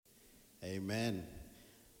Amen.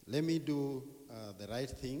 Let me do the right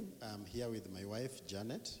thing. I'm here with my wife,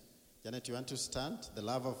 Janet. Janet, you want to stand? The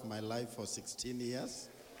love of my life for 16 years.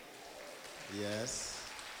 Yes.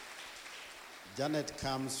 Janet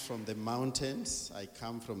comes from the mountains. I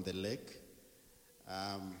come from the lake.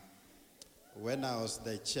 When I was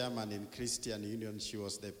the chairman in Christian Union, she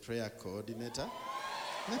was the prayer coordinator.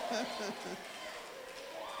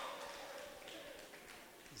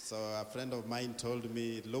 So a friend of mine told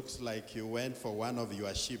me, it looks like you went for one of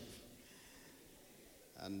your sheep.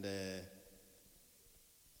 And the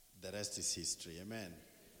rest is history. Amen.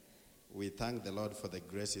 We thank the Lord for the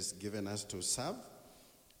grace He's given us to serve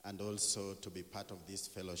and also to be part of this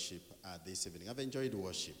fellowship this evening. I've enjoyed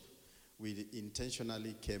worship. We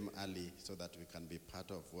intentionally came early so that we can be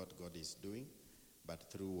part of what God is doing,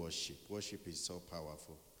 but through worship. Worship is so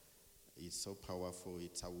powerful. It's so powerful.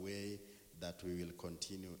 It's a way that we will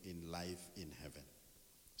continue in life in heaven.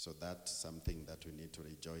 So that's something that we need to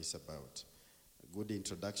rejoice about. A good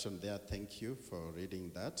introduction there. Thank you for reading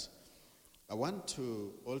that. I want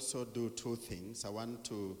to also do two things. I want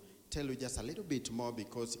to tell you just a little bit more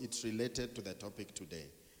because it's related to the topic today,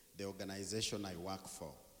 the organization I work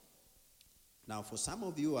for. Now, for some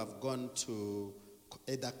of you who have gone to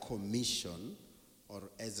either commission or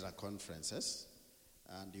Ezra conferences,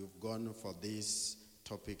 and you've gone for this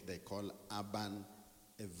topic they call urban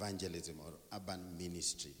evangelism or urban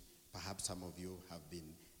ministry. Perhaps some of you have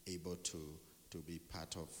been able to be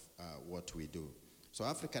part of what we do. So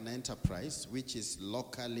African Enterprise, which is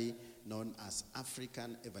locally known as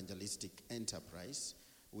African Evangelistic Enterprise,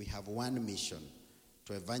 we have one mission: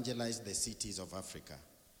 to evangelize the cities of Africa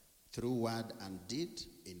through word and deed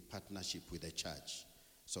in partnership with the church.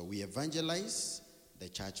 So we evangelize, the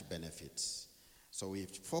church benefits. So we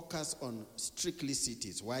focus on strictly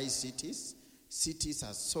cities. Why cities? Cities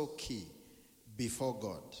are so key before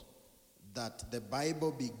God that the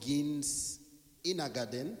Bible begins in a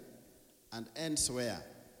garden and ends where?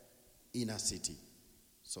 In a city.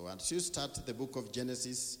 So as you start the book of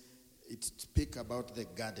Genesis, it speaks about the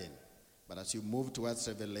garden. But as you move towards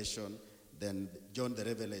Revelation, then John the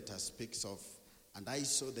Revelator speaks of, and I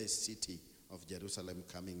saw the city of Jerusalem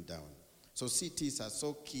coming down. So cities are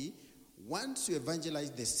so key. Once you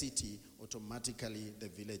evangelize the city, automatically the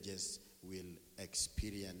villages will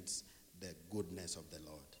experience the goodness of the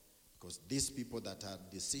Lord. Because these people that are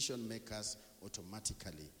decision makers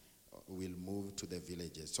automatically will move to the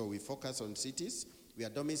villages. So we focus on cities. We are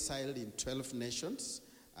domiciled in 12 nations,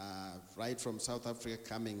 right from South Africa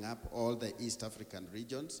coming up, all the East African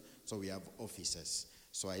regions. So we have offices.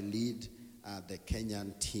 So I lead the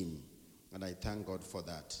Kenyan team, and I thank God for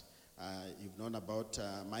that. You've known about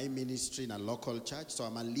my ministry in a local church. So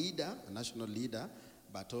I'm a leader, a national leader,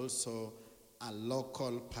 but also a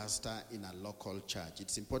local pastor in a local church.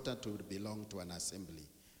 It's important to belong to an assembly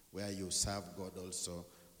where you serve God also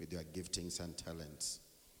with your giftings and talents.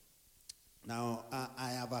 Now, I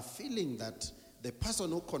have a feeling that the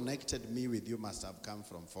person who connected me with you must have come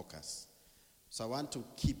from Focus. So I want to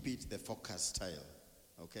keep it the Focus style.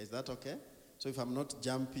 Okay, is that okay? So if I'm not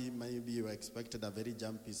jumpy, maybe you expected a very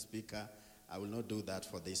jumpy speaker, I will not do that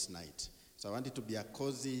for this night. So I want it to be a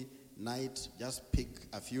cozy night. Just pick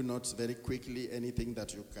a few notes very quickly, anything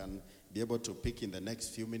that you can be able to pick in the next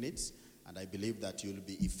few minutes. And I believe that you'll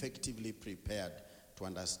be effectively prepared to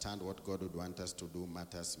understand what God would want us to do,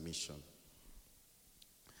 Matters Mission.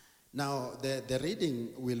 Now, the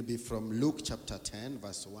reading will be from Luke chapter 10,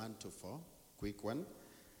 verse 1 to 4, quick one,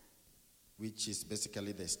 which is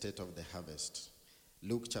basically the state of the harvest.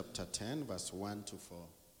 Luke chapter 10, verse 1 to 4.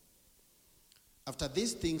 After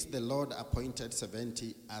these things, the Lord appointed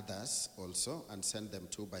 70 others also and sent them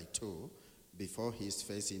 2 by 2 before his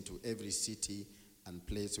face into every city and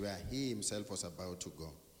place where he himself was about to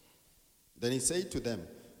go. Then he said to them,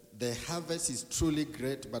 the harvest is truly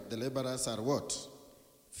great, but the laborers are what?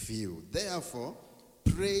 Few. Therefore,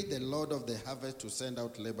 pray the Lord of the harvest to send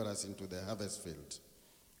out laborers into the harvest field.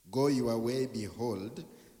 Go your way, behold,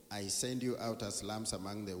 I send you out as lambs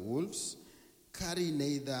among the wolves. Carry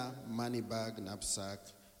neither money bag, knapsack,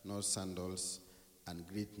 nor sandals, and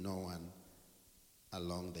greet no one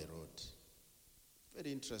along the road.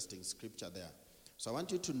 Very interesting scripture there. So I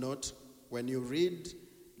want you to note, when you read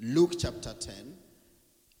Luke chapter 10,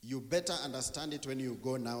 you better understand it when you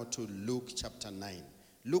go now to Luke chapter 9.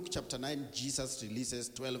 Luke chapter 9, Jesus releases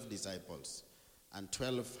 12 disciples, and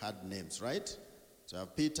 12 had names, right? So we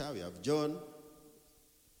have Peter, we have John.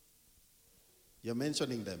 You're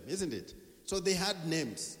mentioning them, isn't it? So they had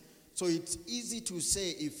names. So it's easy to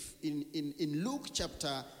say if in Luke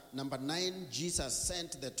chapter number 9, Jesus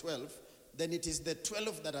sent the 12, then it is the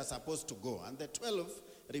 12 that are supposed to go. And the 12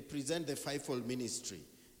 represent the fivefold ministry.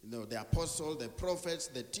 You know, the apostle, the prophets,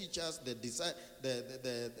 the teachers,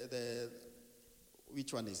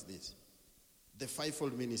 which one is this? The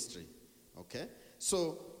fivefold ministry. Okay?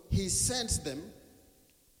 So he sends them,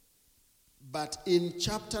 but in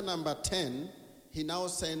chapter number 10, he now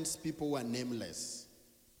sends people who are nameless.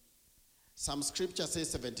 Some scripture says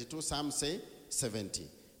 72, some say 70.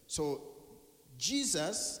 So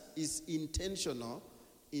Jesus is intentional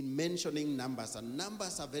in mentioning numbers, and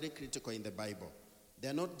numbers are very critical in the Bible.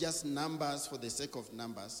 They're not just numbers for the sake of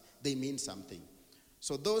numbers, they mean something.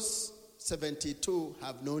 So those 72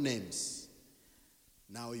 have no names.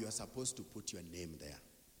 Now you are supposed to put your name there.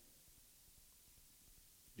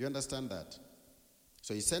 Do you understand that?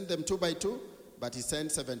 So he sent them 2 by 2, but he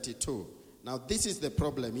sent 72. Now this is the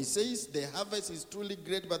problem. He says the harvest is truly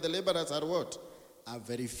great, but the laborers are what? Are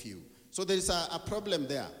very few. So there is a problem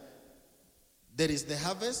there. There is the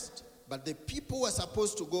harvest, but the people who are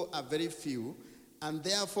supposed to go are very few. And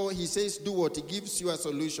therefore he says, do what? He gives you a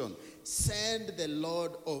solution. Send the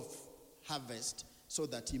Lord of harvest so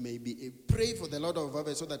that he may be, pray for the Lord of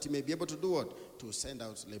harvest so that he may be able to do what? To send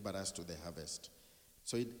out laborers to the harvest.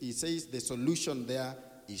 So he says the solution there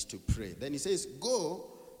is to pray. Then he says,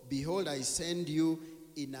 go, behold, I send you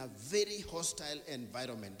in a very hostile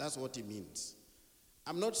environment. That's what he means.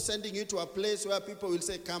 I'm not sending you to a place where people will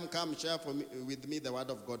say, come, share with me the word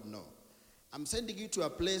of God. No. I'm sending you to a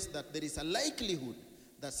place that there is a likelihood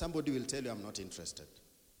that somebody will tell you I'm not interested.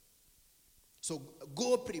 So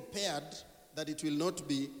go prepared that it will not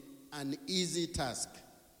be an easy task.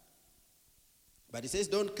 But he says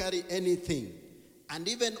don't carry anything. And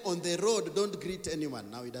even on the road, don't greet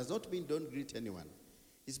anyone. Now, it does not mean don't greet anyone.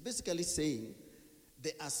 It's basically saying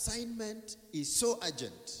the assignment is so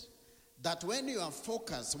urgent that when you are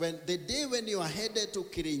focused, when the day when you are headed to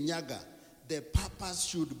Kirinyaga, the purpose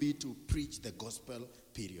should be to preach the gospel,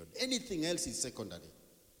 period. Anything else is secondary.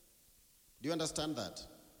 Do you understand that?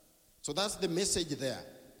 So that's the message there,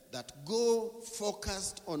 that go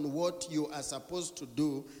focused on what you are supposed to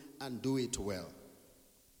do and do it well.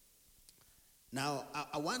 Now,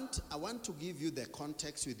 I want to give you the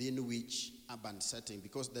context within which urban setting,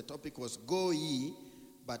 because the topic was go ye,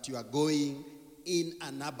 but you are going in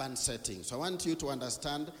an urban setting. So I want you to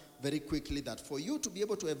understand very quickly that for you to be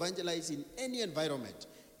able to evangelize in any environment,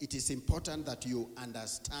 it is important that you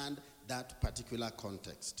understand that particular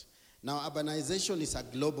context. Now, urbanization is a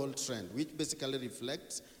global trend, which basically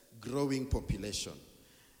reflects growing population.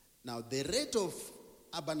 Now, the rate of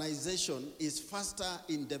urbanization is faster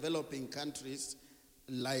in developing countries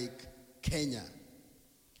like Kenya.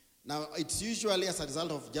 Now, it's usually as a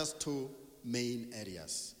result of just two main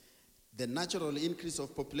areas. The natural increase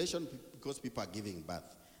of population because people are giving birth.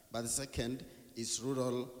 But the second is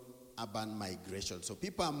rural-urban migration. So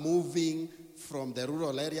people are moving from the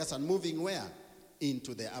rural areas and moving where?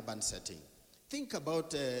 Into the urban setting. Think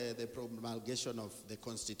about the promulgation of the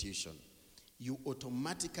Constitution. You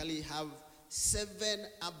automatically have 7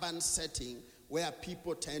 urban settings where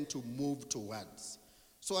people tend to move towards.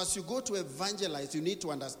 So as you go to evangelize, you need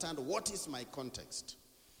to understand what is my context.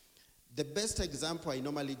 The best example I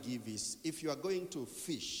normally give is if you are going to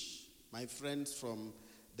fish, my friends from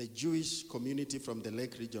the Jewish community from the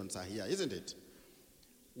lake regions are here, isn't it?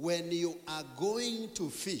 When you are going to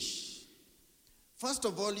fish, first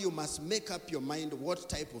of all, you must make up your mind what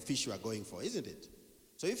type of fish you are going for, isn't it?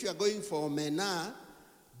 So if you are going for omena,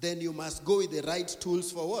 then you must go with the right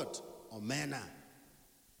tools for what? Omena.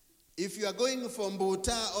 If you are going for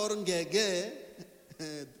mbuta or ngege,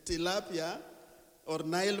 tilapia, or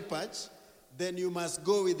Nile perch, then you must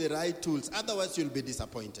go with the right tools. Otherwise, you'll be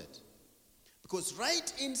disappointed. Because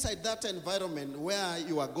right inside that environment where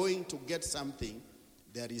you are going to get something,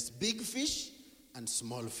 there is big fish and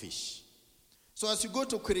small fish. So as you go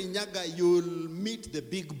to Kirinyaga, you'll meet the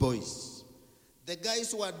big boys. The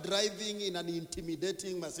guys who are driving in an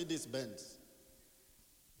intimidating Mercedes-Benz.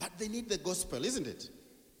 But they need the gospel, isn't it?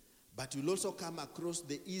 But you'll also come across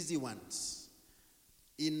the easy ones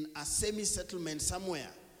in a semi-settlement somewhere.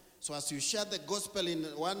 So as you share the gospel in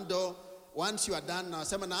one door, once you are done, now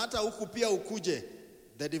sema na hata huku pia ukuje,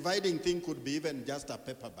 the dividing thing could be even just a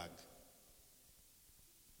paper bag.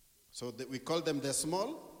 So we call them the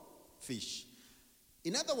small fish.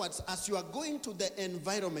 In other words, as you are going to the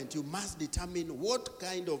environment, you must determine what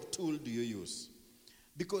kind of tool do you use.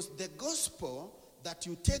 Because the gospel that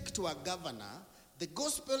you take to a governor, the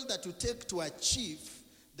gospel that you take to a chief,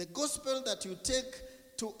 the gospel that you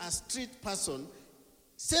take to a street person,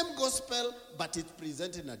 same gospel, but it's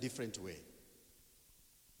presented in a different way.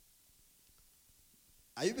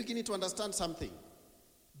 Are you beginning to understand something?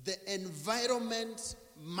 The environment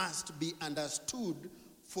must be understood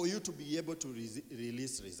for you to be able to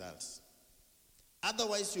release results.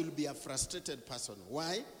 Otherwise, you'll be a frustrated person.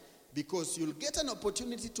 Why? Because you'll get an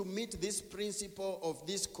opportunity to meet this principal of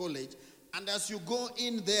this college, and as you go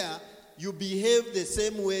in there, you behave the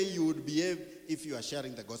same way you would behave if you are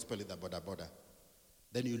sharing the gospel in the border.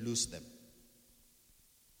 Then you lose them.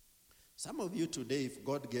 Some of you today, if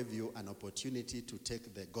God gave you an opportunity to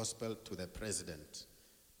take the gospel to the president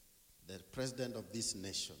of this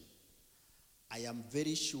nation, I am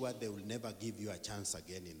very sure they will never give you a chance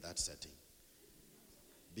again in that setting.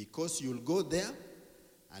 Because you'll go there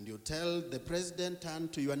and you tell the president, turn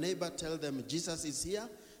to your neighbor, tell them Jesus is here,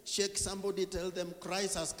 shake somebody, tell them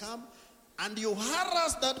Christ has come, and you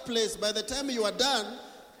harass that place. By the time you are done,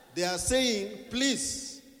 they are saying,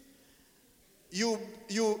 please, you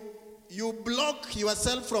block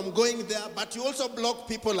yourself from going there, but you also block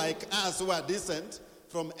people like us who are decent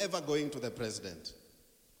from ever going to the president.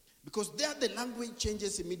 Because there the language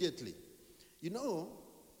changes immediately. You know,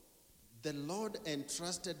 the Lord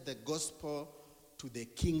entrusted the gospel to the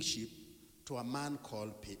kingship to a man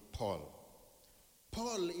called Paul.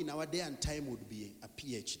 Paul in our day and time would be a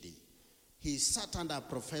PhD. He sat under a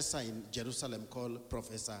professor in Jerusalem called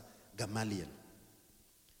Professor Gamaliel.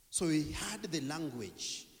 So he had the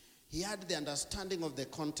language. He had the understanding of the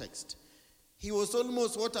context. He was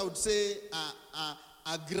almost what I would say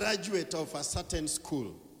a graduate of a certain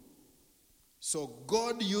school. So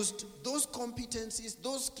God used those competencies,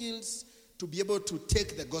 those skills to be able to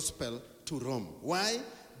take the gospel to Rome. Why?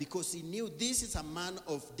 Because he knew this is a man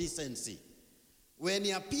of decency. When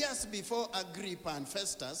he appears before Agrippa and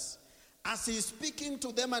Festus, as he's speaking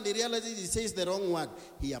to them and he realizes he says the wrong word,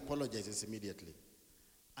 he apologizes immediately.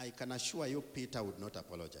 I can assure you Peter would not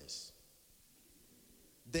apologize.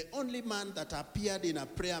 The only man that appeared in a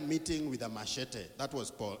prayer meeting with a machete, that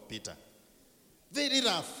was Peter. Very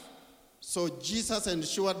rough. So Jesus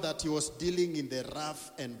ensured that he was dealing in the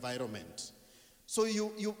rough environment. So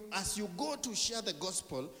you as you go to share the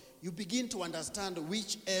gospel, you begin to understand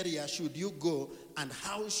which area should you go and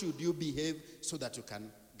how should you behave so that you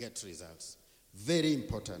can get results. Very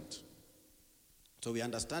important. So we're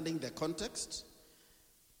understanding the context.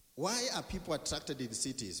 Why are people attracted in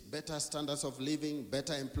cities? Better standards of living,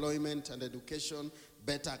 better employment and education,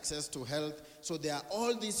 better access to health. So there are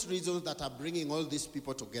all these reasons that are bringing all these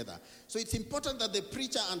people together. So it's important that the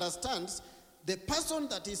preacher understands the person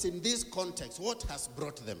that is in this context, what has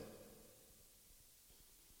brought them.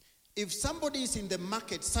 If somebody is in the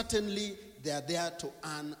market, certainly they are there to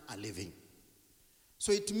earn a living.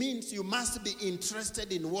 So it means you must be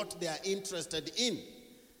interested in what they are interested in.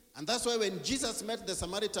 And that's why when Jesus met the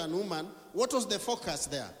Samaritan woman, what was the focus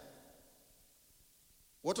there?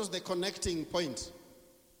 What was the connecting point?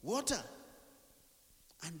 Water.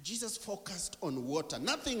 And Jesus focused on water,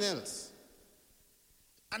 nothing else.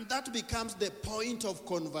 And that becomes the point of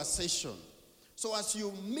conversation. So as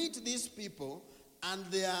you meet these people and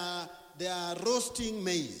they are roasting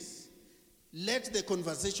maize, let the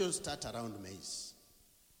conversation start around maize.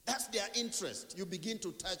 That's their interest. You begin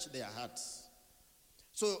to touch their hearts.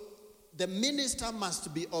 So the minister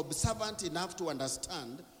must be observant enough to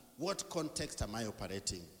understand what context am I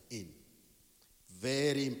operating in.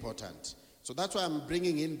 Very important. So that's why I'm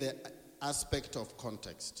bringing in the aspect of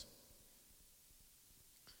context.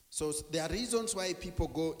 So there are reasons why people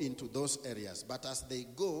go into those areas. But as they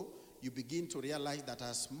go, you begin to realize that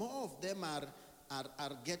as more of them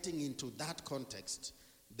are getting into that context,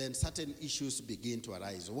 then certain issues begin to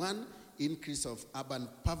arise. One, increase of urban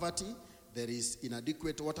poverty. There is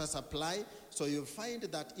inadequate water supply. So you'll find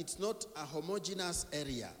that it's not a homogeneous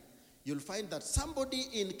area. You'll find that somebody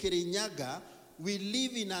in Kirinyaga will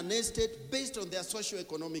live in an estate based on their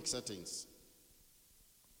socio-economic settings.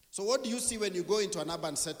 So what do you see when you go into an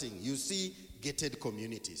urban setting? You see gated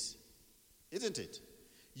communities, isn't it?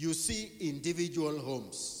 You see individual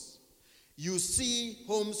homes. You see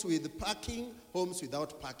homes with parking, homes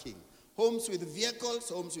without parking, homes with vehicles,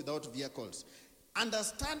 homes without vehicles.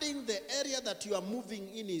 Understanding the area that you are moving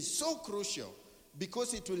in is so crucial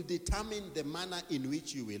because it will determine the manner in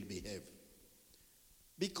which you will behave.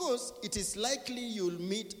 Because it is likely you'll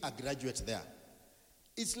meet a graduate there.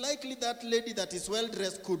 It's likely that lady that is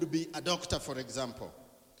well-dressed could be a doctor, for example.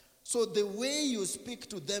 So the way you speak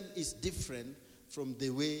to them is different from the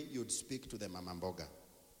way you'd speak to the mama mboga.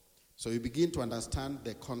 So you begin to understand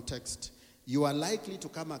the context. You are likely to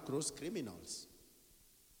come across criminals.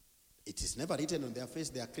 It is never written on their face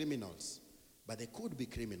they are criminals, but they could be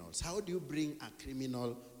criminals. How do you bring a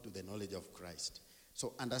criminal to the knowledge of Christ?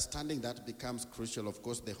 So understanding that becomes crucial. Of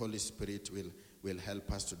course, the Holy Spirit will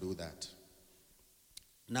help us to do that.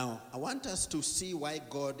 Now, I want us to see why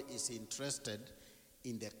God is interested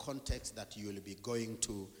in the context that you will be going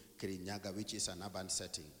to Kirinyaga, which is an urban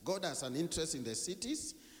setting. God has an interest in the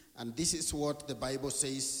cities, and this is what the Bible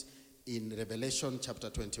says in Revelation chapter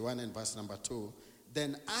 21 and verse number 2.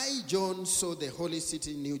 Then I, John, saw the holy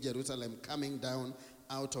city, New Jerusalem, coming down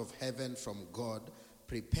out of heaven from God,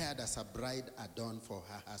 prepared as a bride adorned for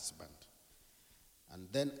her husband. And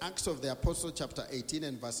then Acts of the Apostle chapter 18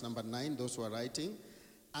 and verse number 9, those who are writing.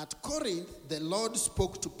 At Corinth, the Lord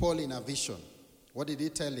spoke to Paul in a vision. What did he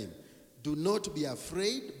tell him? Do not be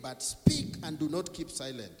afraid, but speak and do not keep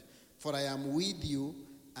silent. For I am with you,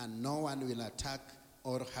 and no one will attack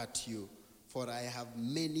or hurt you. For I have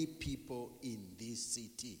many people in this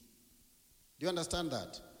city. Do you understand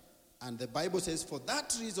that? And the Bible says, for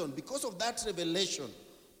that reason, because of that revelation,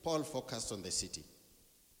 Paul focused on the city.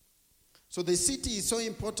 So the city is so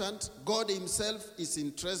important. God himself is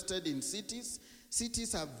interested in cities.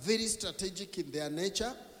 Cities are very strategic in their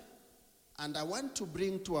nature. And I want to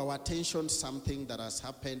bring to our attention something that has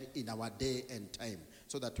happened in our day and time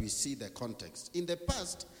so that we see the context. In the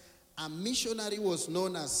past, a missionary was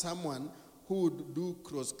known as someone who would do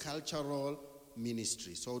cross-cultural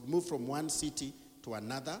ministry. So would move from one city to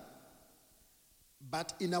another.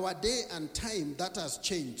 But in our day and time, that has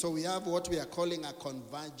changed. So we have what we are calling a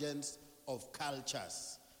convergence of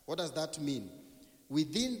cultures. What does that mean?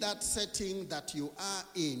 Within that setting that you are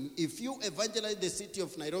in, if you evangelize the city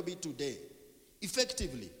of Nairobi today,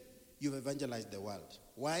 effectively, you've evangelized the world.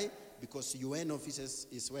 Why? Because UN offices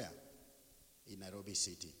is where? In Nairobi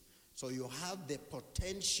City. So you have the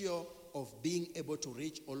potential of being able to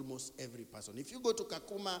reach almost every person. If you go to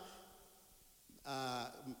Kakuma,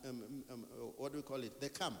 what do we call it? The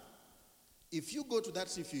camp. If you go to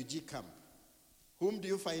that refugee camp, whom do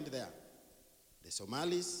you find there? The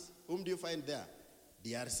Somalis. Whom do you find there?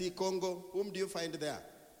 DRC Congo. Whom do you find there?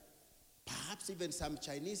 Perhaps even some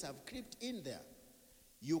Chinese have crept in there.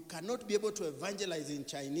 You cannot be able to evangelize in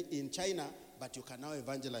China, but you can now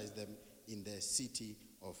evangelize them in the city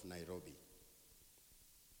of Nairobi.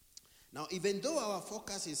 Now, even though our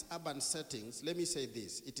focus is urban settings, let me say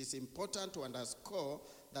this. It is important to underscore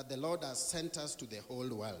that the Lord has sent us to the whole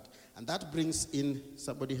world. And that brings in,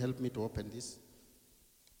 somebody help me to open this.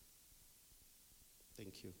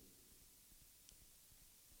 Thank you.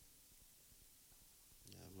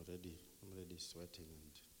 Yeah, I'm already sweating,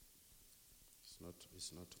 and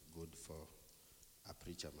it's not good for a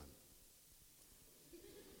preacher man.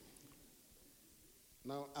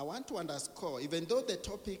 Now, I want to underscore, even though the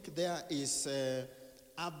topic there is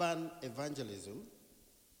urban evangelism,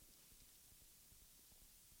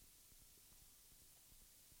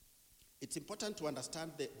 it's important to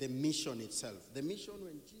understand the mission itself. The mission,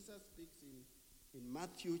 when Jesus speaks in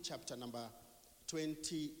Matthew chapter number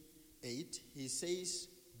 28, he says,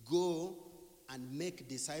 go and make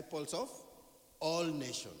disciples of all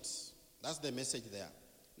nations. That's the message there.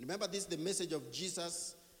 Remember, this is the message of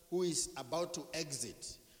Jesus who is about to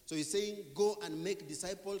exit. So he's saying, go and make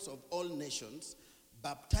disciples of all nations,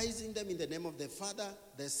 baptizing them in the name of the Father,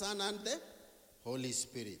 the Son, and the Holy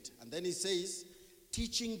Spirit. And then he says,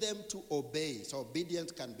 teaching them to obey. So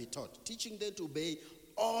obedience can be taught. Teaching them to obey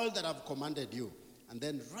all that I've commanded you. And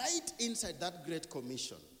then right inside that great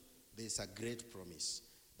commission, there's a great promise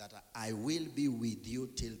that I will be with you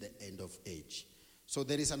till the end of age. So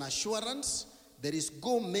there is an assurance. There is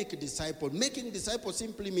go make a disciple. Making disciples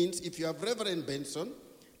simply means if you have Reverend Benson,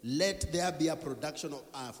 let there be a production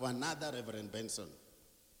of another Reverend Benson.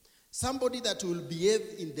 Somebody that will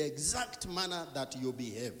behave in the exact manner that you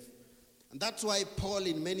behave. And that's why Paul,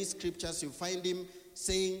 in many scriptures, you find him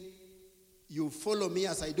saying, you follow me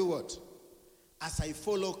as I do what? As I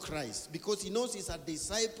follow Christ. Because he knows he's a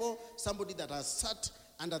disciple, somebody that has sat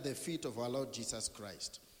under the feet of our Lord Jesus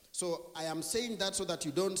Christ. So I am saying that so that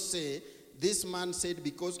you don't say, this man said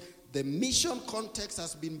because the mission context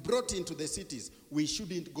has been brought into the cities, we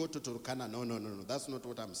shouldn't go to Turkana. No. That's not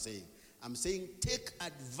what I'm saying. I'm saying take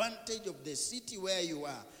advantage of the city where you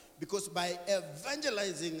are. Because by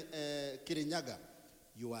evangelizing Kirinyaga,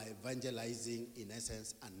 you are evangelizing, in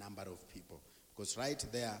essence, a number of people. Because right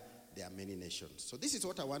there are many nations. So this is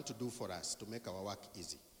what I want to do for us to make our work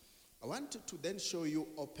easy. I want to then show you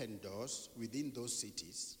open doors within those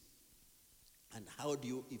cities. And how do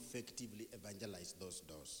you effectively evangelize those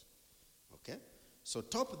doors? Okay? So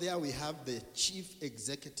top there we have the chief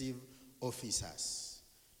executive officers.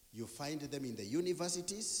 You find them in the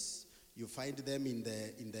universities. You find them in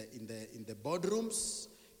the boardrooms.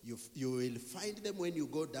 You will find them when you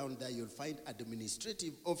go down there. You'll find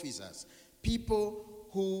administrative officers. People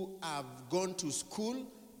who have gone to school.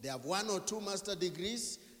 They have 1 or 2 master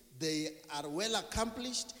degrees. They are well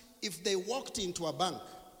accomplished. If they walked into a bank,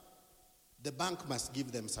 the bank must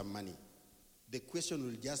give them some money. The question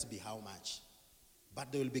will just be how much.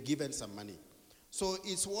 But they will be given some money. So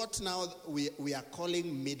it's what now we are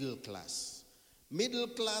calling middle class. Middle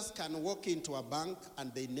class can walk into a bank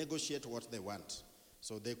and they negotiate what they want.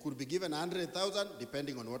 So they could be given 100,000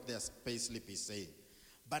 depending on what their pay slip is saying.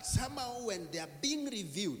 But somehow when they are being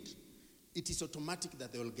reviewed, it is automatic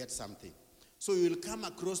that they will get something. So you will come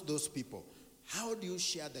across those people. How do you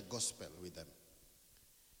share the gospel with them?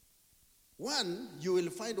 One, you will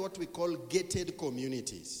find what we call gated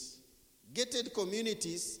communities. Gated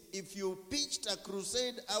communities, if you pitched a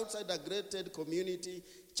crusade outside a gated community,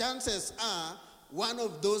 chances are one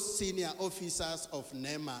of those senior officers of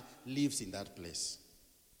NEMA lives in that place.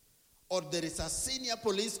 Or there is a senior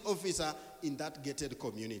police officer in that gated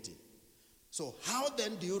community. So how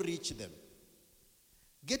then do you reach them?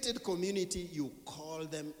 Gated community, you call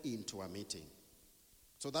them into a meeting.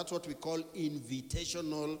 So that's what we call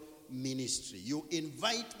invitational ministry. You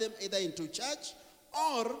invite them either into church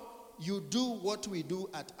or you do what we do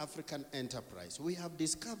at African Enterprise. We have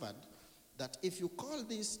discovered that if you call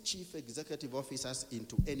these chief executive officers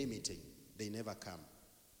into any meeting, they never come.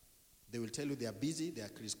 They will tell you they are busy, they are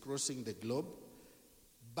crisscrossing the globe.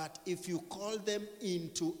 But if you call them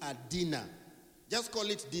into a dinner, just call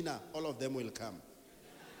it dinner, all of them will come.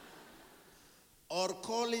 Or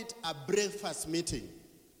call it a breakfast meeting,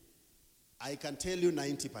 I can tell you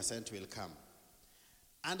 90% will come.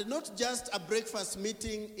 And not just a breakfast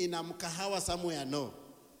meeting in a mkahawa somewhere, no.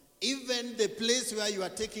 Even the place where you are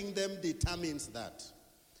taking them determines that.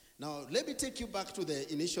 Now, let me take you back to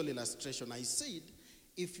the initial illustration. I said,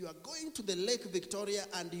 if you are going to the Lake Victoria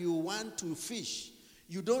and you want to fish,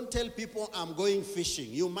 you don't tell people, I'm going fishing.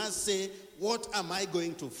 You must say, what am I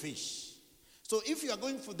going to fish? So if you are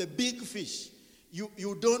going for the big fish,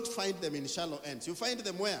 you don't find them in shallow ends. You find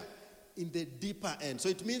them where? In the deeper end. So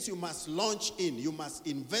it means you must launch in. You must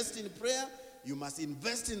invest in prayer. You must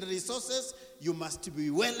invest in resources. You must be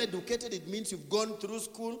well educated. It means you've gone through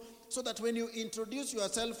school. So that when you introduce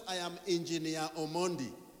yourself, I am Engineer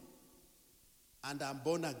Omondi. And I'm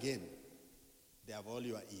born again. They have all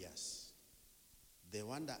your ears. They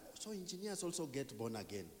wonder, so engineers also get born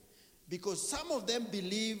again. Because some of them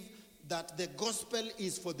believe that the gospel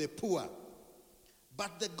is for the poor.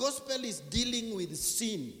 But the gospel is dealing with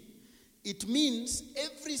sin. It means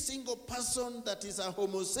every single person that is a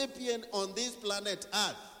Homo sapien on this planet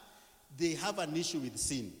Earth, they have an issue with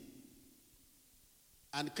sin.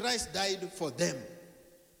 And Christ died for them.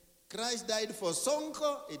 Christ died for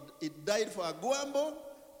Sonko, it died for Aguambo,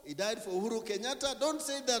 it died for Uhuru Kenyatta. Don't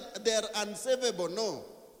say that they are unsavable, no.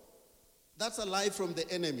 That's a lie from the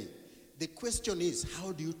enemy. The question is,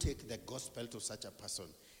 how do you take the gospel to such a person?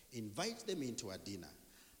 Invite them into a dinner.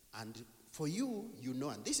 And for you, you know,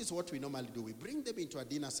 and this is what we normally do. We bring them into a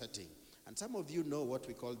dinner setting. And some of you know what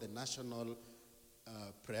we call the national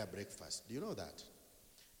prayer breakfast. Do you know that?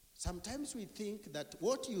 Sometimes we think that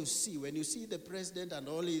what you see, when you see the president and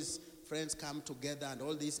all his friends come together and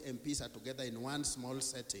all these MPs are together in one small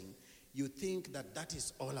setting, you think that that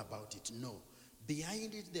is all about it. No.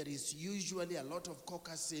 Behind it, there is usually a lot of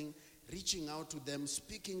caucusing, reaching out to them,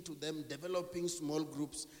 speaking to them, developing small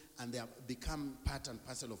groups, and they have become part and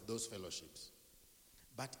parcel of those fellowships.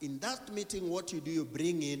 But in that meeting, what you do, you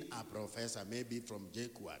bring in a professor, maybe from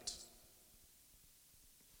Jkuatcu.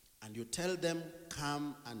 And you tell them,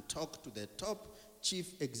 come and talk to the top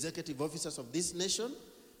chief executive officers of this nation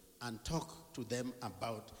and talk to them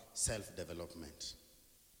about self-development.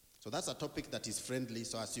 So that's a topic that is friendly.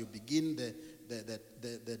 So as you begin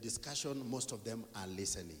the discussion, most of them are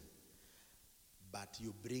listening. But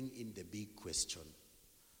you bring in the big question.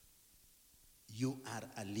 You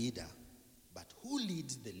are a leader, but who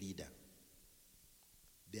leads the leader?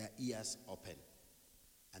 Their ears open.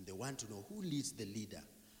 And they want to know who leads the leader.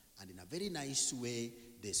 And in a very nice way,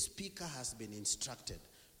 the speaker has been instructed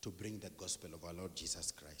to bring the gospel of our Lord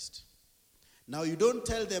Jesus Christ. Now, you don't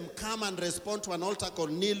tell them, come and respond to an altar call,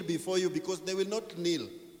 kneel before you, because they will not kneel.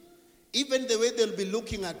 Even the way they'll be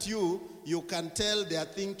looking at you, you can tell they are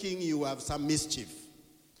thinking you have some mischief.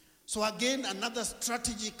 So again, another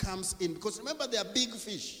strategy comes in, because remember, they are big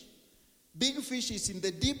fish. Big fish is in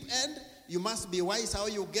the deep end. You must be wise how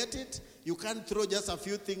you get it. You can't throw just a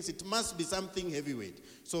few things. It must be something heavyweight.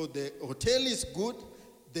 So the hotel is good.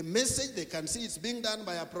 The message, they can see it's being done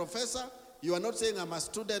by a professor. You are not saying I'm a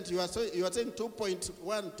student. You are saying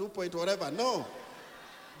 2.1, 2 point whatever. No.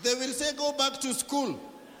 They will say go back to school.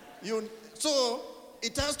 So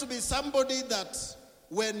it has to be somebody that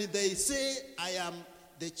when they say I am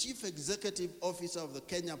the chief executive officer of the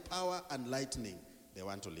Kenya Power and Lightning, they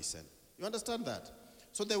want to listen. You understand that?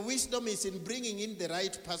 So the wisdom is in bringing in the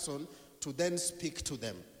right person to then speak to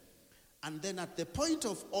them. And then at the point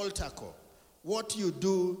of altar call, what you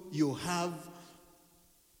do, you have,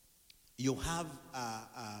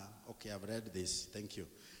 okay, I've read this, thank you.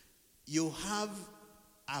 You have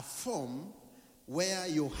a form where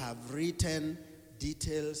you have written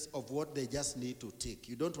details of what they just need to take.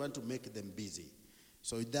 You don't want to make them busy.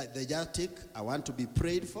 So that they just take, I want to be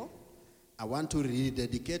prayed for, I want to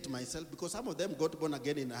rededicate myself, because some of them got born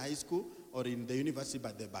again in high school or in the university,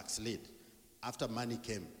 but they backslid after money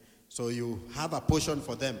came. So you have a portion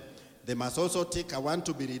for them. They must also take, I want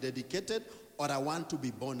to be rededicated, or I want to be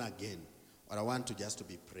born again, or I want to just to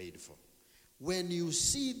be prayed for. When you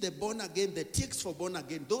see the born again, the ticks for born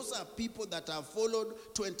again, those are people that have followed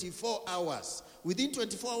 24 hours. Within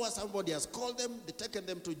 24 hours, somebody has called them, they've taken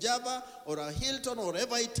them to Java or a Hilton or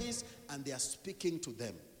wherever it is, and they are speaking to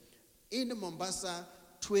them. In Mombasa,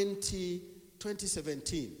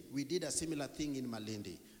 2017, we did a similar thing in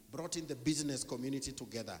Malindi. Brought in the business community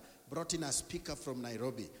together. Brought in a speaker from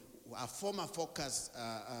Nairobi, a former Focus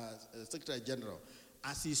Secretary General.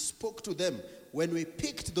 As he spoke to them, when we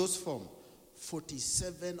picked those forms,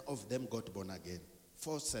 47 of them got born again.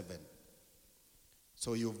 47.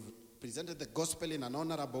 So you've presented the gospel in an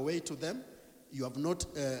honorable way to them. You have not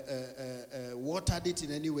watered it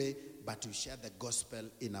in any way, but you share the gospel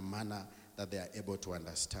in a manner that they are able to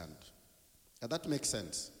understand. Now that makes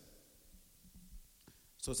sense.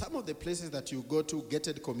 So some of the places that you go to,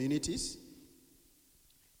 gated communities,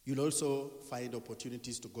 you'll also find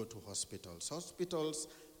opportunities to go to hospitals. Hospitals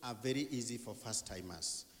are very easy for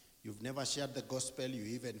first-timers. You've never shared the gospel, you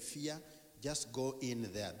even fear, just go in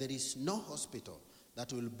there. There is no hospital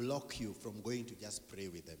that will block you from going to just pray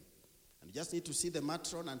with them. And you just need to see the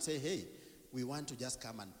matron and say, hey, we want to just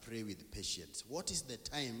come and pray with patients. What is the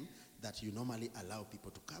time that you normally allow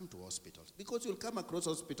people to come to hospitals? Because you'll come across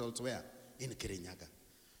hospitals where? In Kirinyaga.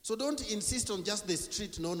 So don't insist on just the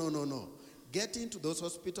street, no. Get into those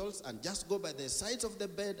hospitals and just go by the sides of the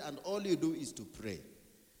bed, and all you do is to pray.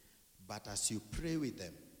 But as you pray with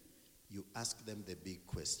them, you ask them the big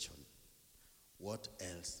question. What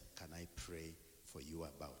else can I pray for you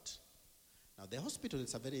about? Now, the hospital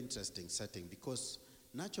is a very interesting setting because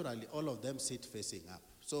naturally all of them sit facing up.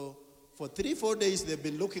 So for 3-4 days they've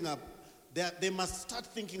been looking up. They must start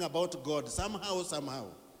thinking about God somehow.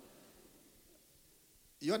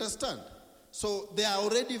 You understand? So they are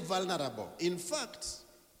already vulnerable. In fact,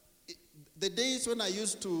 the days when I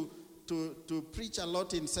used to preach a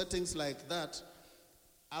lot in settings like that,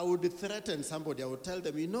 I would threaten somebody. I would tell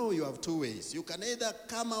them, you have two ways. You can either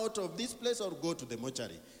come out of this place or go to the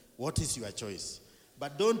mortuary. What is your choice?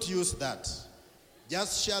 But don't use that.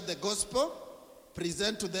 Just share the gospel,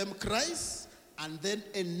 present to them Christ, and then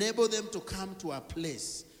enable them to come to a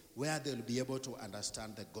place where they'll be able to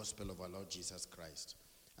understand the gospel of our Lord Jesus Christ.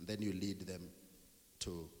 And then you lead them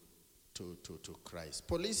to Christ.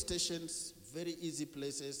 Police stations, very easy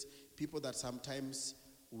places, people that sometimes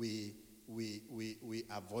we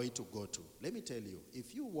avoid to go to. Let me tell you,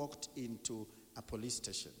 if you walked into a police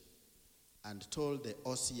station and told the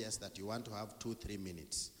OCS that you want to have 2-3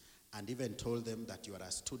 minutes, and even told them that you are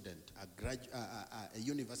a student, a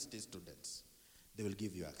university student, they will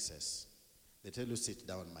give you access. They tell you, sit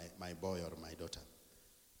down, my boy or my daughter.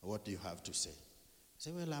 What do you have to say?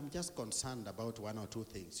 Say, well, I'm just concerned about 1 or 2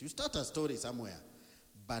 things. You start a story somewhere,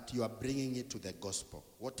 but you are bringing it to the gospel.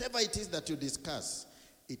 Whatever it is that you discuss,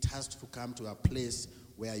 it has to come to a place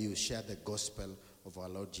where you share the gospel of our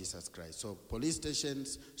Lord Jesus Christ. So police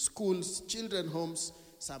stations, schools, children homes,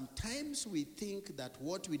 sometimes we think that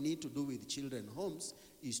what we need to do with children homes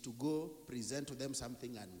is to go present to them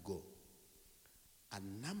something and go. A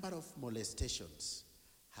number of molestations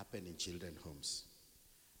happen in children homes.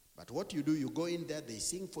 But what you do, you go in there, they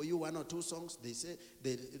sing for you 1 or 2 songs, they say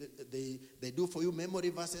they do for you memory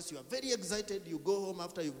verses, you are very excited, you go home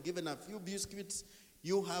after you've given a few biscuits,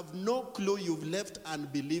 you have no clue you've left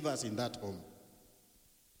unbelievers in that home.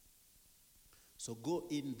 So go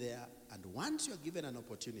in there, and once you're given an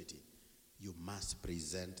opportunity, you must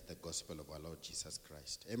present the gospel of our Lord Jesus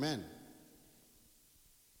Christ. Amen.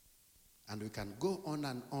 And we can go on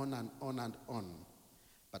and on and on and on.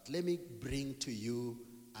 But let me bring to you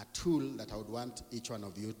a tool that I would want each one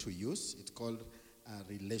of you to use. It's called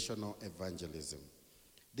relational evangelism.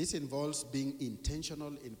 This involves being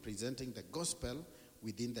intentional in presenting the gospel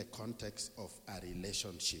within the context of a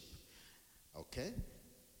relationship. Okay?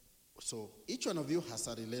 So each one of you has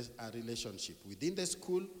a relationship within the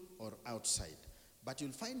school or outside. But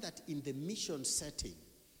you'll find that in the mission setting,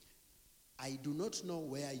 I do not know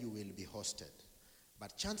where you will be hosted.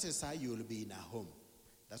 But chances are you will be in a home.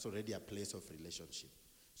 That's already a place of relationship.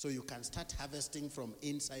 So you can start harvesting from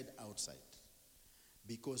inside outside.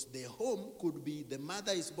 Because the home could be the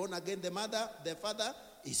mother is born again, the father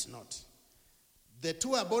is not. The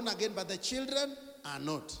two are born again, but the children are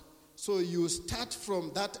not. So you start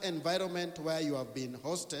from that environment where you have been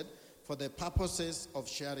hosted for the purposes of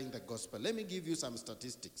sharing the gospel. Let me give you some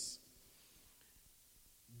statistics.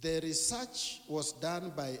 The research was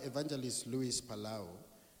done by evangelist Luis Palau,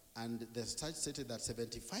 and the research stated that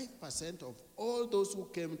 75% of all those who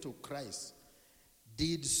came to Christ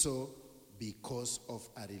did so because of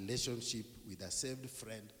a relationship with a saved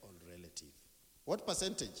friend or relative. What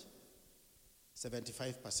percentage?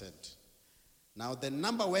 75%. Now the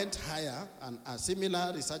number went higher, and a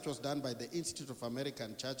similar research was done by the Institute of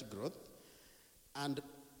American Church Growth. And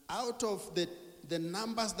out of the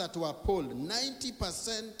numbers that were polled,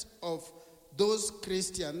 90% of those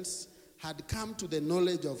Christians had come to the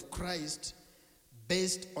knowledge of Christ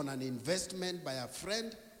based on an investment by a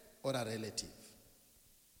friend or a relative.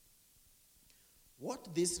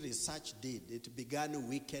 What this research did, it began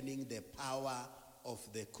weakening the power of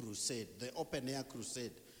the crusade, the open-air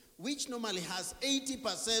crusade, which normally has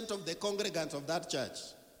 80% of the congregants of that church.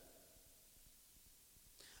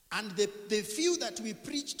 And the few that we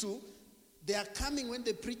preach to, they are coming when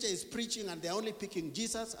the preacher is preaching and they're only picking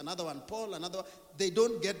Jesus, another one Paul, another one. They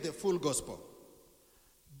don't get the full gospel.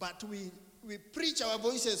 But we preach our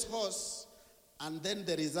voices hoarse, and then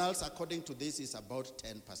the results according to this is about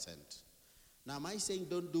 10%. Now am I saying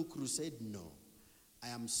don't do crusade? No. I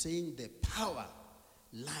am saying the power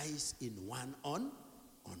lies in one on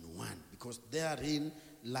one, because therein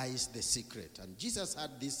lies the secret. And Jesus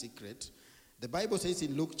had this secret. The Bible says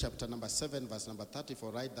in Luke chapter number 7, verse number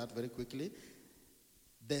 34, write that very quickly.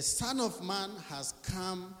 The Son of Man has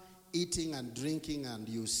come eating and drinking, and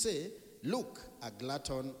you say, look, a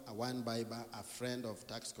glutton, a wine-bibber, a friend of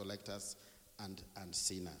tax collectors and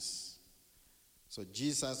sinners. So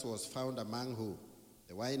Jesus was found among who?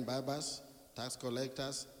 The wine-bibbers, tax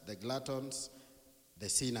collectors, the gluttons, the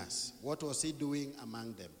sinners. What was he doing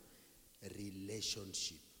among them? A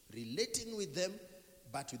relationship. Relating with them,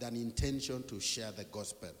 but with an intention to share the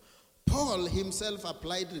gospel. Paul himself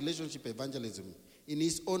applied relationship evangelism. In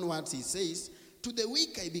his own words, he says, to the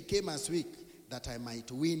weak I became as weak, that I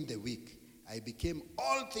might win the weak. I became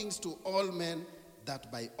all things to all men,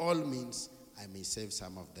 that by all means I may save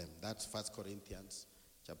some of them. That's 1 Corinthians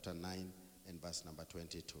chapter 9 and verse number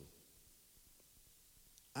 22.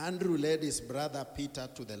 Andrew led his brother Peter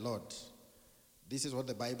to the Lord. This is what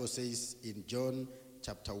the Bible says in John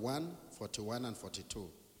chapter 1, 41 and 42.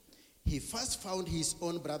 He first found his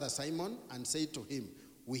own brother Simon and said to him,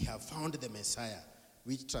 we have found the Messiah,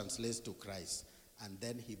 which translates to Christ. And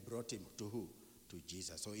then he brought him to who? To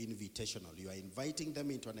Jesus. So invitational. You are inviting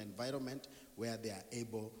them into an environment where they are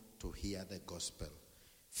able to hear the gospel.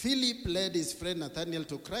 Philip led his friend Nathanael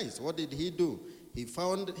to Christ. What did he do? He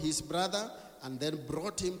found his brother and then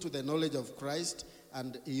brought him to the knowledge of Christ.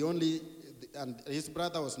 And his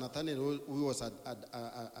brother was Nathanael, who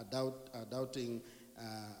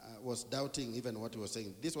was doubting even what he was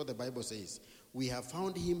saying. This is what the Bible says. We have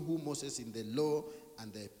found him who Moses in the law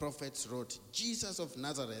and the prophets wrote, Jesus of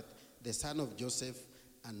Nazareth, the son of Joseph.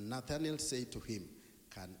 And Nathanael said to him,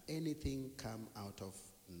 can anything come out of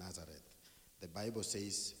Nazareth? The Bible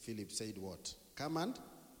says, Philip said what? Come and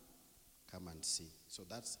see. So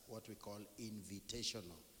that's what we call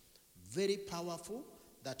invitational. Very powerful,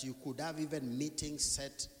 that you could have even meetings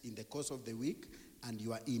set in the course of the week, and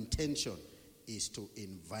your intention is to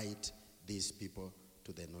invite these people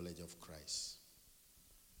to the knowledge of Christ.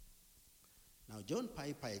 Now, John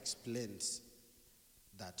Piper explains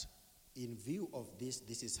that in view of this,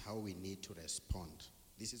 this is how we need to respond.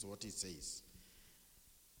 This is what he says.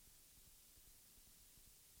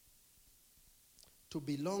 To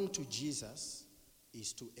belong to Jesus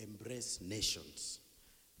is to embrace nations.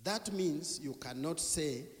 That means you cannot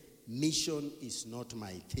say, mission is not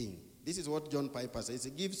my thing. This is what John Piper says.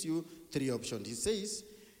 He gives you three options. He says,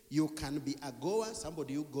 you can be a goer,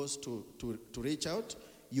 somebody who goes to reach out.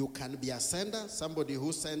 You can be a sender, somebody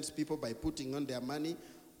who sends people by putting on their money,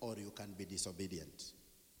 or you can be disobedient.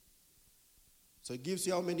 So it gives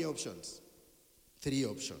you how many options? Three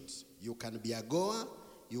options. You can be a goer,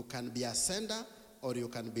 you can be a sender, or you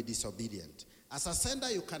can be disobedient. As a sender,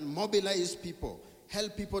 you can mobilize people,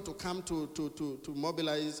 help people to come to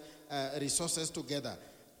mobilize resources together,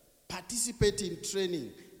 participate in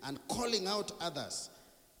training and calling out others.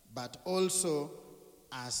 But also,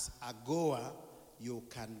 as a goer, you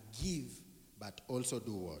can give, but also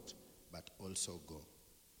do what? But also go.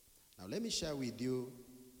 Now let me share with you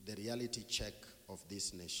the reality check of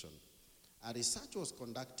this nation. A research was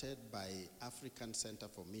conducted by African Center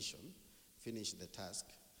for Mission, finished the task,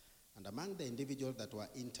 and among the individuals that were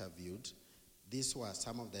interviewed, these were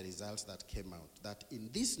some of the results that came out. That in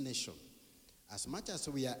this nation, as much as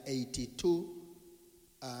we are 82,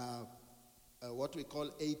 what we call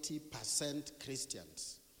 80%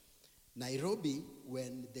 Christians, Nairobi,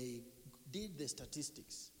 when they did the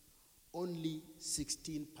statistics, only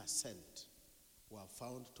 16% were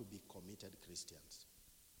found to be committed Christians.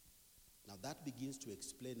 Now that begins to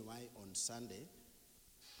explain why on Sunday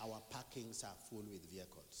our parkings are full with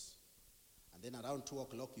vehicles. And then around 2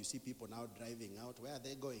 o'clock you see people now driving out. Where are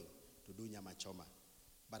they going? To do nyama choma.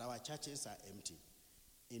 But our churches are empty.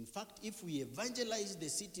 In fact, if we evangelize the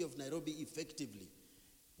city of Nairobi effectively,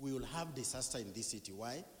 we will have disaster in this city.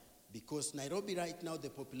 Why? Because Nairobi right now, the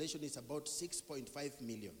population is about 6.5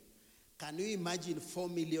 million. Can you imagine 4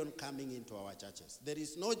 million coming into our churches? There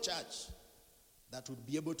is no church that would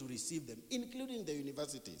be able to receive them, including the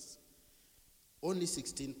universities. Only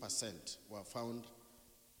 16% were found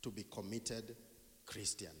to be committed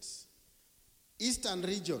Christians. Eastern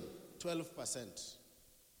region, 12%.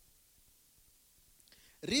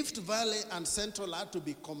 Rift Valley and Central had to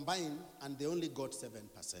be combined, and they only got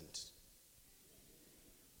 7%.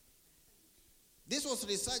 This was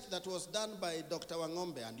research that was done by Dr.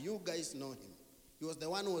 Wangombe, and you guys know him. He was the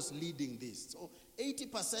one who was leading this. So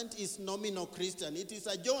 80% is nominal Christian. It is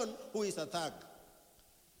a John who is a thug.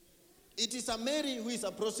 It is a Mary who is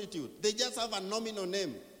a prostitute. They just have a nominal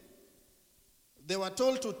name. They were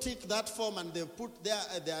told to tick that form, and they put they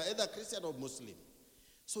are either Christian or Muslim.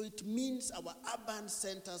 So it means our urban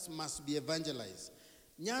centers must be evangelized.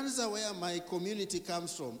 Nyanza, where my community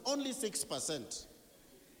comes from, only 6%.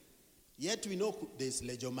 Yet we know there's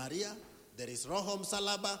Legio Maria, there is Roho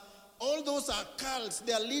Msalaba. All those are cults.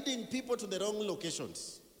 They are leading people to the wrong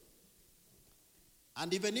locations.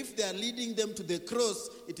 And even if they are leading them to the cross,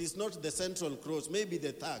 it is not the central cross, maybe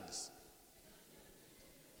the thugs.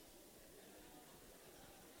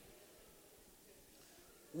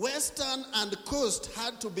 Western and Coast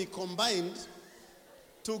had to be combined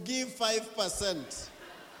to give 5%.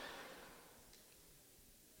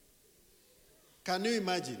 Can you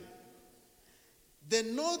imagine? The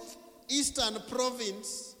northeastern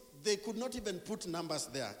province, they could not even put numbers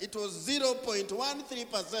there. It was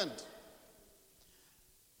 0.13%.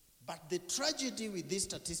 But the tragedy with these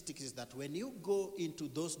statistics is that when you go into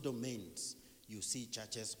those domains, you see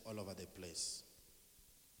churches all over the place.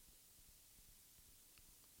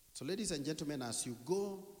 So ladies and gentlemen, as you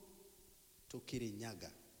go to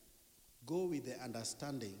Kirinyaga, go with the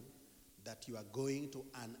understanding that you are going to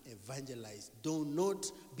evangelize. Do not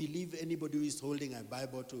believe anybody who is holding a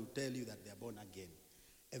Bible to tell you that they are born again.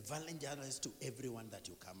 Evangelize to everyone that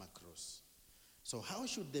you come across. So how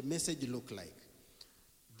should the message look like?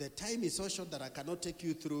 The time is so short that I cannot take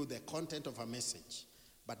you through the content of a message.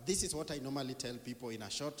 But this is what I normally tell people in a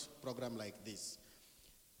short program like this.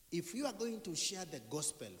 If you are going to share the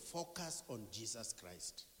gospel, focus on Jesus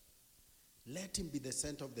Christ. Let him be the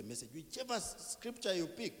center of the message. Whichever scripture you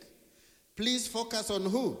pick, please focus on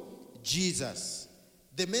who? Jesus.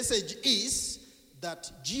 The message is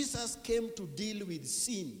that Jesus came to deal with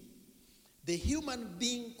sin. The human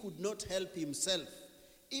being could not help himself.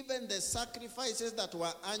 Even the sacrifices that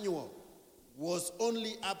were annual was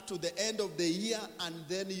only up to the end of the year, and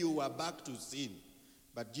then you were back to sin.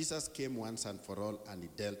 But Jesus came once and for all, and he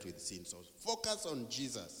dealt with sin. So focus on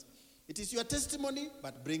Jesus. It is your testimony,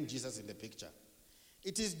 but bring Jesus in the picture.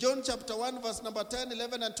 It is John chapter 1, verse number 10,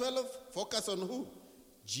 11, and 12. Focus on who?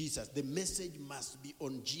 Jesus. The message must be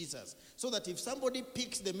on Jesus. So that if somebody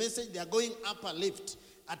picks the message, they are going up a lift.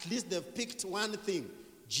 At least they've picked one thing.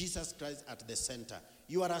 Jesus Christ at the center.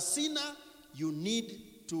 You are a sinner. You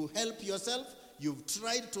need to help yourself. You've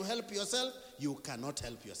tried to help yourself. You cannot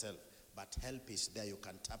help yourself. But help is there. You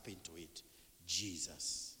can tap into it.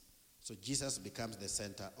 Jesus. So Jesus becomes the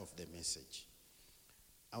center of the message.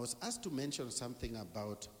 I was asked to mention something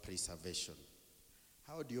about preservation.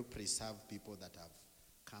 How do you preserve people that have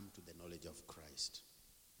come to the knowledge of Christ?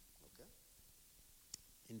 Okay?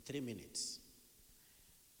 In 3 minutes.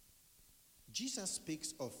 Jesus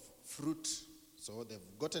speaks of fruit. So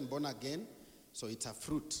they've gotten born again, so it's a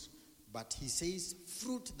fruit. But he says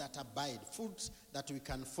fruit that abide, fruit that we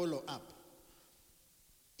can follow up.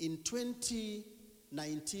 In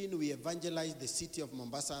 2019, we evangelized the city of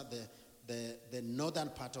Mombasa, the northern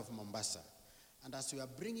part of Mombasa. And as we are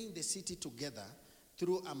bringing the city together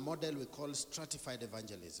through a model we call stratified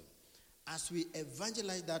evangelism, as we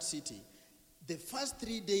evangelize that city, the first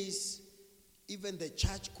 3 days, even the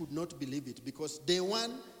church could not believe it, because day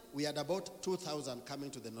one, we had about 2,000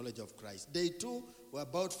 coming to the knowledge of Christ. Day 2, were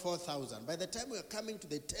about 4,000. By the time we were coming to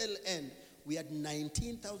the tail end, we had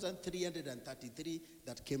 19,333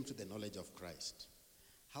 that came to the knowledge of Christ.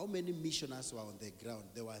 How many missionaries were on the ground?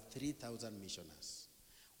 There were 3,000 missionaries.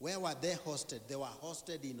 Where were they hosted? They were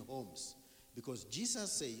hosted in homes. Because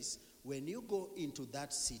Jesus says, when you go into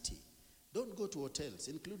that city, don't go to hotels,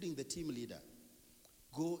 including the team leader.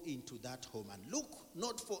 Go into that home and look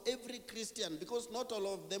not for every Christian, because not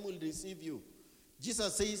all of them will receive you.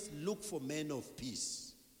 Jesus says, look for men of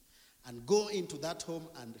peace. And go into that home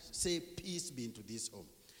and say, peace be into this home.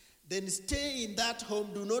 Then stay in that home.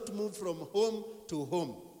 Do not move from home to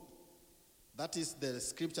home. That is the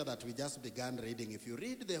scripture that we just began reading. If you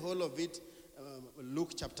read the whole of it,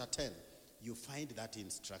 Luke chapter 10, you find that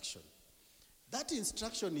instruction. That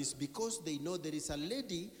instruction is because they know there is a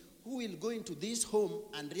lady who will go into this home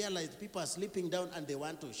and realize people are sleeping down and they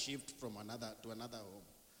want to shift from another to another home.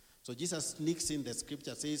 So Jesus sneaks in the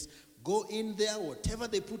scripture, says, go in there, whatever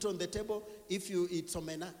they put on the table, if you eat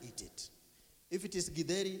somena, eat it. If it is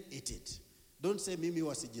githeri, eat it. Don't say, mimi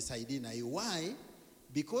wasijisaidi na hii. Why?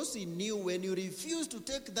 Because he knew when you refuse to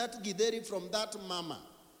take that githeri from that mama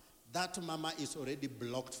is already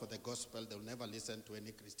blocked for the gospel. They'll never listen to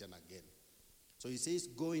any Christian again. So he says,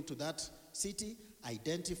 go into that city,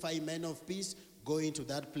 identify men of peace, go into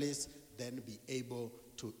that place, then be able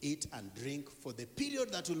to eat and drink for the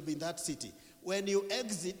period that will be in that city. When you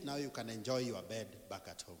exit, now you can enjoy your bed back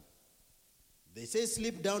at home. They say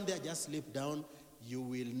sleep down there, just sleep down. You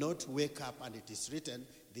will not wake up, and it is written,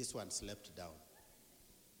 this one slept down.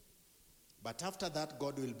 But after that,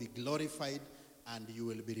 God will be glorified, and you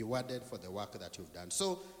will be rewarded for the work that you've done.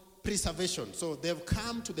 So, preservation. So, they've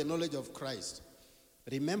come to the knowledge of Christ.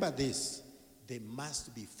 Remember this, they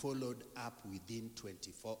must be followed up within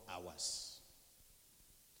 24 hours.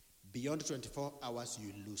 Beyond 24 hours,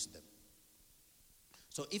 you lose them.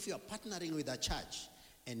 So if you are partnering with a church,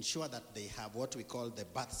 ensure that they have what we call the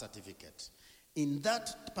birth certificate. In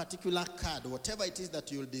that particular card, whatever it is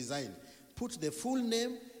that you'll design, put the full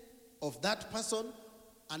name of that person,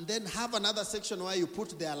 and then have another section where you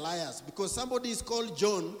put their alias. Because somebody is called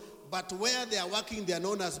John, but where they are working, they are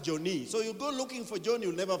known as Johnny. So you go looking for John,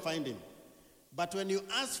 you'll never find him. But when you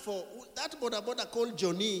ask for that border called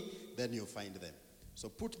Johnny, then you find them. So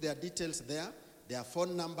put their details there, their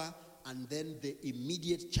phone number, and then the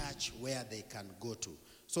immediate church where they can go to.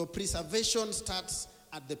 So preservation starts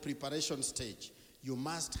at the preparation stage. You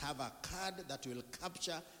must have a card that will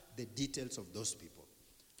capture the details of those people.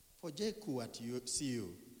 For Jkuatcu,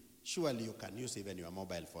 surely you can use even your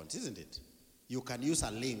mobile phones, isn't it? You can use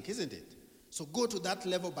a link, isn't it? So go to that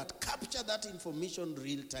level, but capture that information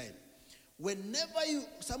real time. Whenever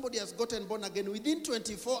somebody has gotten born again, within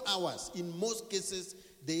 24 hours, in most cases,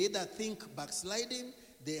 they either think backsliding,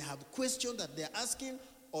 they have questions that they're asking,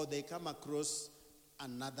 or they come across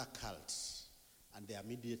another cult. And they are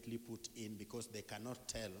immediately put in because they cannot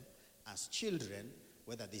tell as children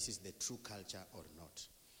whether this is the true culture or not.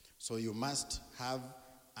 So you must have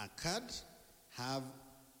a card, have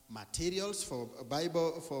materials for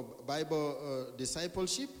Bible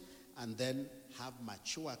discipleship, and then have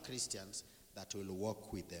mature Christians that will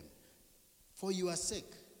walk with them. For your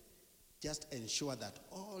sake, just ensure that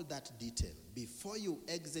all that detail, before you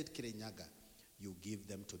exit Kirinyaga, you give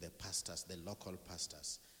them to the pastors, the local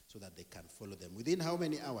pastors, so that they can follow them. Within how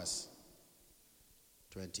many hours?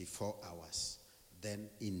 24 hours. Then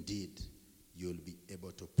indeed, you'll be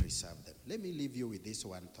able to preserve them. Let me leave you with this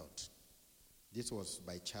one thought. This was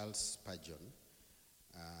by Charles Spurgeon,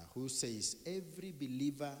 who says, every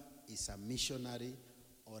believer is a missionary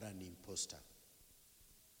or an imposter.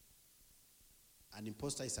 An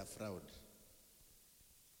imposter is a fraud.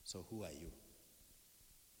 So who are you?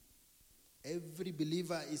 Every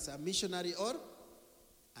believer is a missionary or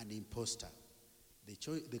an imposter.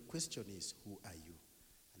 The question is, who are you?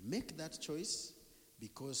 And make that choice,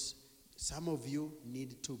 because some of you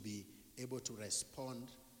need to be able to respond,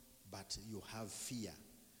 but you have fear.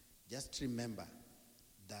 Just remember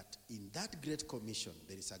that in that great commission,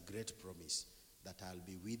 there is a great promise that I'll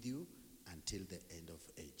be with you until the end of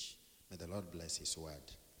age. May the Lord bless his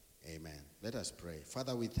word. Amen. Let us pray.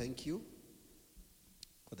 Father, we thank you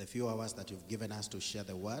for the few hours that you've given us to share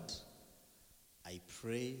the word. I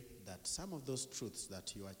pray that some of those truths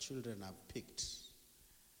that your children have picked,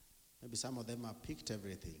 maybe some of them have picked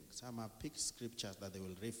everything. Some have picked scriptures that they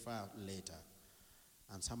will refer later.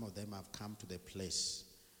 And some of them have come to the place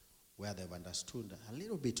where they've understood a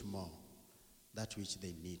little bit more that which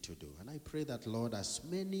they need to do. And I pray that, Lord, as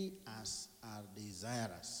many as are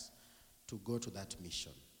desirous to go to that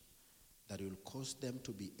mission, that will cause them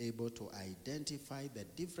to be able to identify the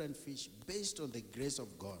different fish based on the grace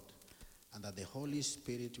of God, and that the Holy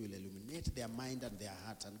Spirit will illuminate their mind and their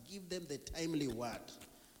heart and give them the timely word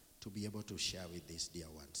to be able to share with these dear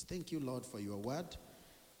ones. Thank you, Lord, for your word.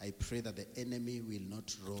 I pray that the enemy will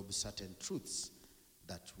not rob certain truths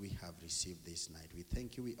that we have received this night. We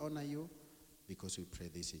thank you, we honor you, because we pray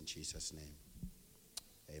this in Jesus' name.